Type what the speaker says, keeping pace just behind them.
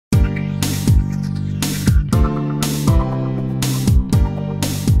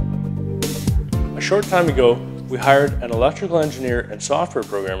short time ago, we hired an electrical engineer and software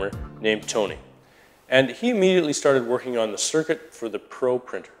programmer named Tony. And he immediately started working on the circuit for the Pro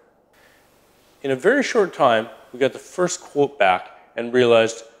printer. In a very short time, we got the first quote back and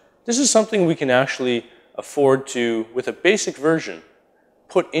realized this is something we can actually afford to, with a basic version,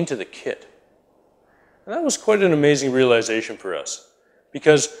 put into the kit. And that was quite an amazing realization for us,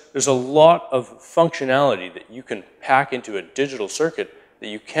 because there's a lot of functionality that you can pack into a digital circuit that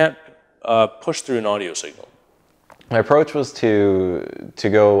you can't push through an audio signal. My approach was to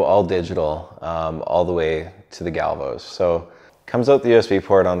go all digital, all the way to the galvos. So it comes out the USB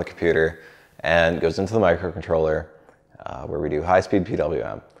port on the computer and goes into the microcontroller where we do high-speed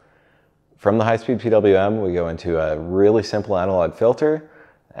PWM. From the high-speed PWM, we go into a really simple analog filter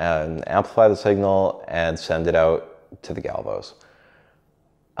and amplify the signal and send it out to the galvos.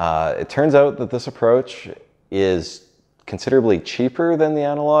 It turns out that this approach is considerably cheaper than the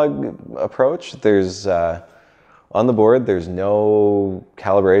analog approach. There's on the board, there's no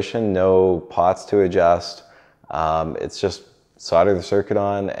calibration, no pots to adjust. It's just solder the circuit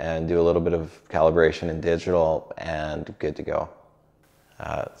on and do a little bit of calibration in digital and good to go.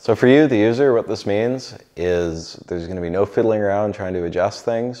 So for you, the user, what this means is there's going to be no fiddling around trying to adjust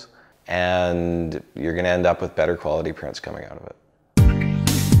things, and you're going to end up with better quality prints coming out of it.